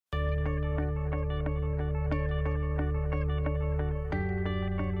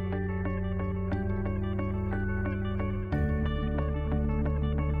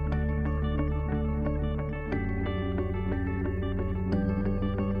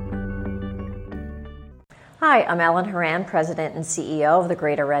Hi, I'm Ellen Horan, President and CEO of the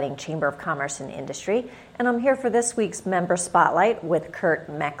Greater Reading Chamber of Commerce and Industry, and I'm here for this week's Member Spotlight with Kurt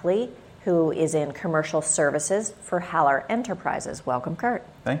Meckley, who is in Commercial Services for Haller Enterprises. Welcome, Kurt.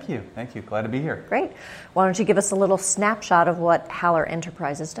 Thank you. Glad to be here. Great. Why don't you give us a little snapshot of what Haller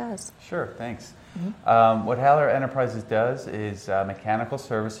Enterprises does? Sure, thanks. What Haller Enterprises does is mechanical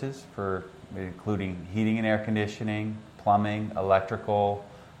services for including heating and air conditioning, plumbing, electrical,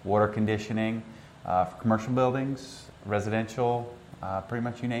 water conditioning, for commercial buildings, residential, pretty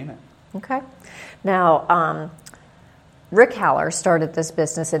much you name it. Okay. Now, Rick Haller started this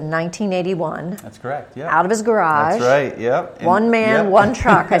business in 1981. That's correct, yeah. Out of his garage. That's right, yep. One man, one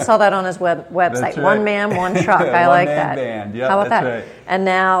truck. I saw that on his website. That's right. One man, one truck. I like that. Band. Yep, how about that's that? Right. And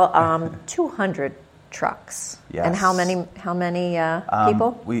now 200 trucks. Yes. And how many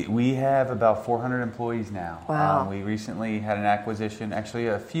people? We have about 400 employees now. Wow. We recently had an acquisition, actually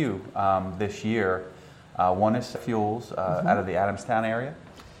a few this year. One is Fuels out of the Adamstown area.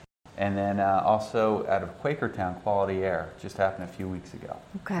 And then also out of Quakertown, Quality Air, just happened a few weeks ago.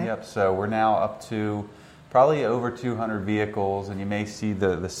 Okay. Yep. So we're now up to probably over 200 vehicles, and you may see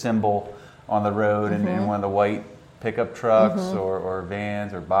the symbol on the road in one of the white pickup trucks or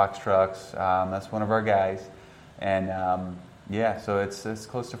vans or box trucks. That's one of our guys, and so it's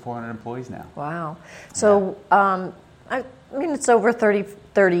close to 400 employees now. Wow. So I mean, it's over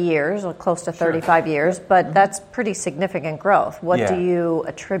 30 years, or close to 35 years, but that's pretty significant growth. What do you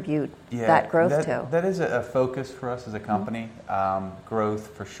attribute that growth to? That is a focus for us as a company.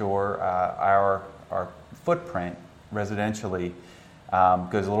 Growth for sure. Our footprint residentially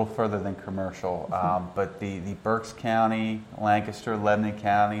goes a little further than commercial, but the Berks County, Lancaster, Lebanon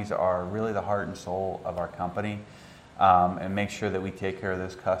counties are really the heart and soul of our company, and make sure that we take care of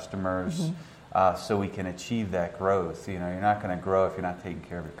those customers. So we can achieve that growth. You know, you're not going to grow if you're not taking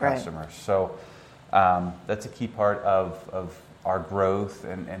care of your customers. Right. So that's a key part of our growth,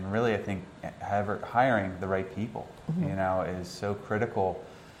 and really I think hiring the right people, is so critical.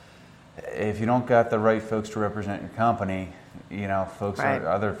 If you don't got the right folks to represent your company, other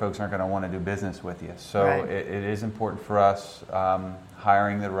folks aren't going to want to do business with you. So it is important for us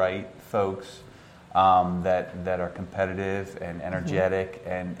hiring the right folks that are competitive and energetic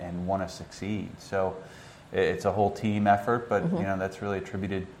and want to succeed. So it's a whole team effort, but that's really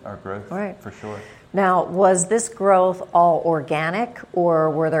attributed our growth for sure. Now, was this growth all organic, or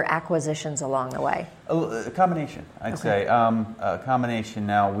were there acquisitions along the way? A combination, I'd say. A combination.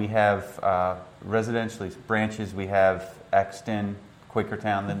 Now we have residentially branches. We have Exton,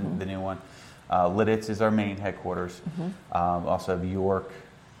 Quakertown, the new one. Lititz is our main headquarters. Also have York.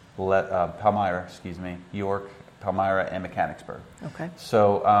 Palmyra, York, Palmyra, and Mechanicsburg. Okay.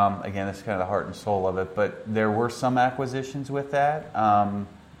 So again, that's kind of the heart and soul of it. But there were some acquisitions with that,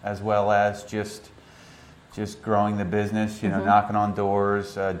 as well as just growing the business. Knocking on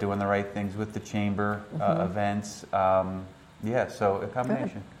doors, doing the right things with the chamber events. So a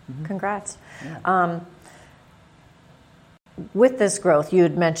combination. Congrats. Yeah. With this growth, you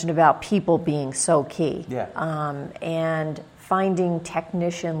had mentioned about people being so key. Yeah. And finding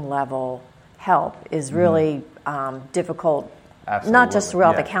technician level help is really difficult. Absolutely. Not just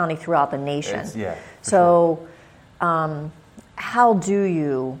throughout the county, throughout the nation. So, how do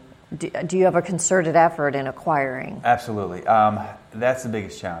you have a concerted effort in acquiring? Absolutely. That's the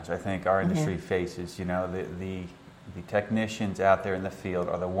biggest challenge I think our industry faces. The technicians out there in the field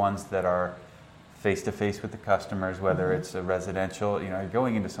are the ones that are face-to-face with the customers, whether it's a residential, you're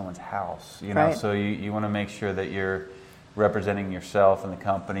going into someone's house, so you want to make sure that you're representing yourself and the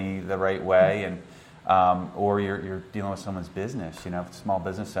company the right way, and or you're dealing with someone's business. If it's a small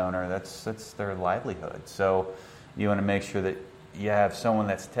business owner, that's their livelihood. So you want to make sure that you have someone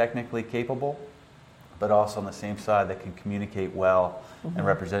that's technically capable, but also on the same side that can communicate well and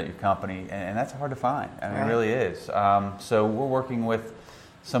represent your company, and that's hard to find. I mean, it really is. So we're working with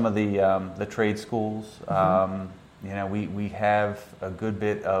some of the trade schools. We have a good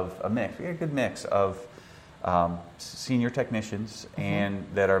bit of a mix. We have a good mix of senior technicians and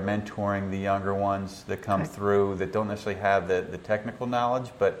that are mentoring the younger ones that come through that don't necessarily have the technical knowledge,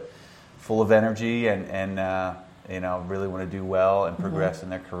 but full of energy and really want to do well and progress in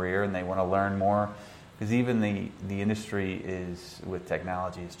their career, and they want to learn more, because even the industry with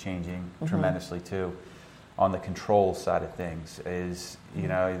technology is changing tremendously too. On the control side of things is, the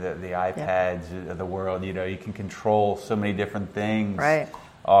iPads of the world, you can control so many different things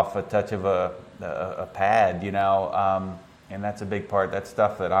off a touch of a pad, and that's a big part. That's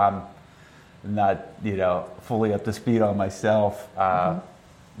stuff that I'm not, fully up to speed on myself.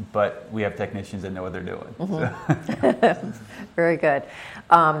 but we have technicians that know what they're doing. Very good.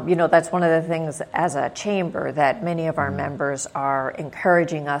 That's one of the things as a chamber that many of our members are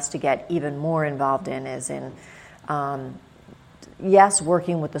encouraging us to get even more involved in is in, yes,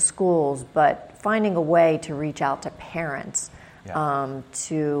 working with the schools, but finding a way to reach out to parents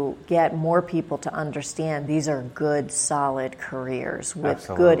to get more people to understand these are good, solid careers with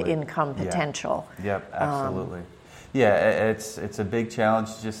good income potential. Yep, absolutely. It's a big challenge,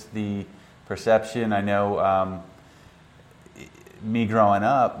 just the perception. I know me growing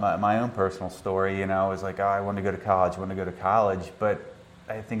up, my own personal story, was like, I want to go to college, but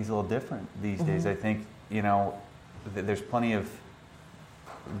I think it's a little different these days. I think, there's plenty of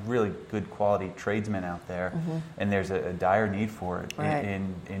really good quality tradesmen out there, and there's a dire need for it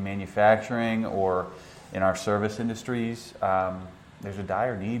in manufacturing or in our service industries. There's a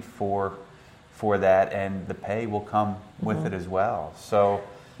dire need for that, and the pay will come with it as well. So,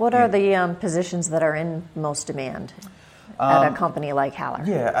 what are the positions that are in most demand at a company like Haller?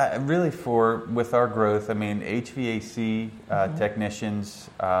 Really with our growth, HVAC technicians,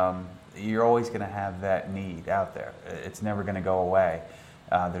 you're always going to have that need out there. It's never going to go away.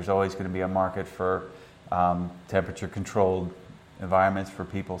 There's always going to be a market for temperature-controlled environments for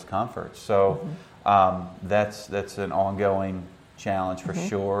people's comfort. So that's an ongoing challenge for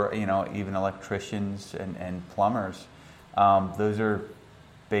sure. Even electricians and plumbers. Those are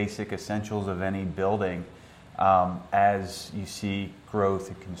basic essentials of any building. As you see growth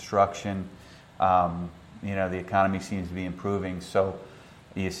in construction, the economy seems to be improving. So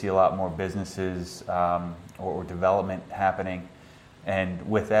you see a lot more businesses or development happening. And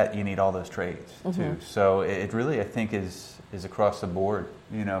with that, you need all those trades too. So it really, I think, is across the board,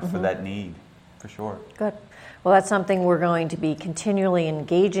 for that need, for sure. Good. Well, that's something we're going to be continually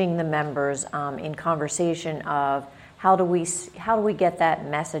engaging the members in conversation of how do we get that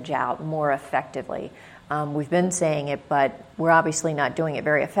message out more effectively. We've been saying it, but we're obviously not doing it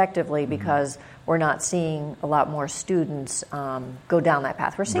very effectively because we're not seeing a lot more students go down that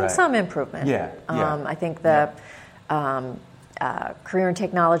path. We're seeing some improvement. I think the career and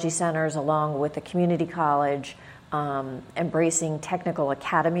technology centers, along with the community college, embracing technical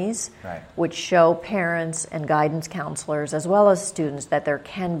academies, which show parents and guidance counselors, as well as students, that there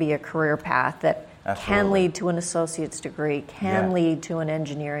can be a career path that can lead to an associate's degree, can lead to an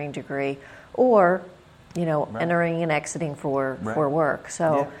engineering degree, or entering and exiting for work.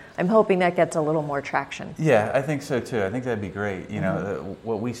 So I'm hoping that gets a little more traction. Yeah, I think so too. I think that'd be great.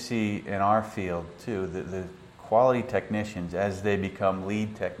 What we see in our field too, the quality technicians, as they become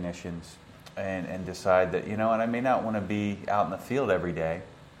lead technicians and decide that, and I may not want to be out in the field every day,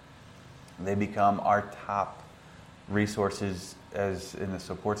 they become our top resources as in the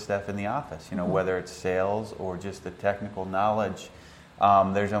support staff in the office, whether it's sales or just the technical knowledge.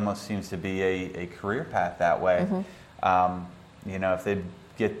 There's almost seems to be a career path that way. If they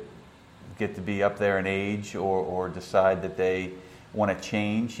get to be up there in age or decide that they want to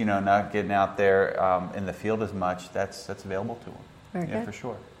change, not getting out there in the field as much, that's available to them. Very good. For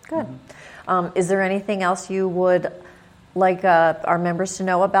sure. Good. Is there anything else you would like our members to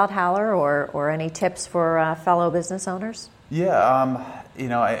know about Haller, or any tips for fellow business owners?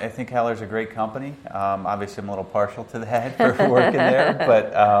 I think Haller's a great company. Obviously, I'm a little partial to that for working there,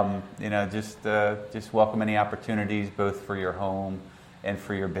 but just welcome any opportunities both for your home and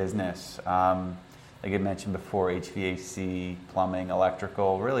for your business. Like I mentioned before, HVAC, plumbing,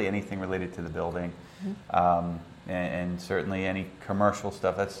 electrical, really anything related to the building, and certainly any commercial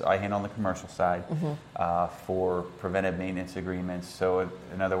stuff. I handle on the commercial side for preventive maintenance agreements. So,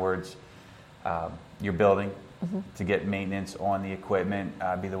 in other words, your building. To get maintenance on the equipment,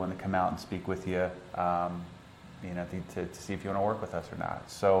 be the one to come out and speak with you, to see if you want to work with us or not.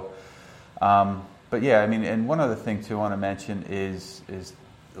 So, and one other thing too I want to mention is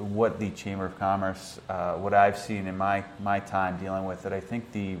what the Chamber of Commerce, what I've seen in my time dealing with it. I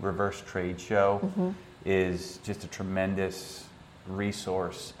think the Reverse Trade Show is just a tremendous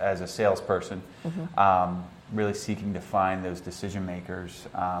resource as a salesperson. Really seeking to find those decision makers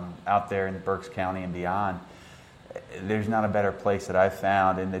out there in Berks County and beyond. There's not a better place that I've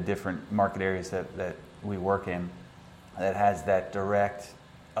found in the different market areas that we work in that has that direct,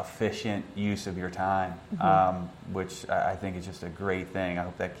 efficient use of your time, which I think is just a great thing. I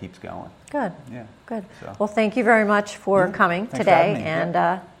hope that keeps going. Good. Yeah. Good. So. Well, thank you very much for coming today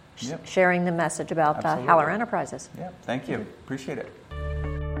and Yep. sharing the message about Haller Enterprises. Yeah, thank you. Appreciate it.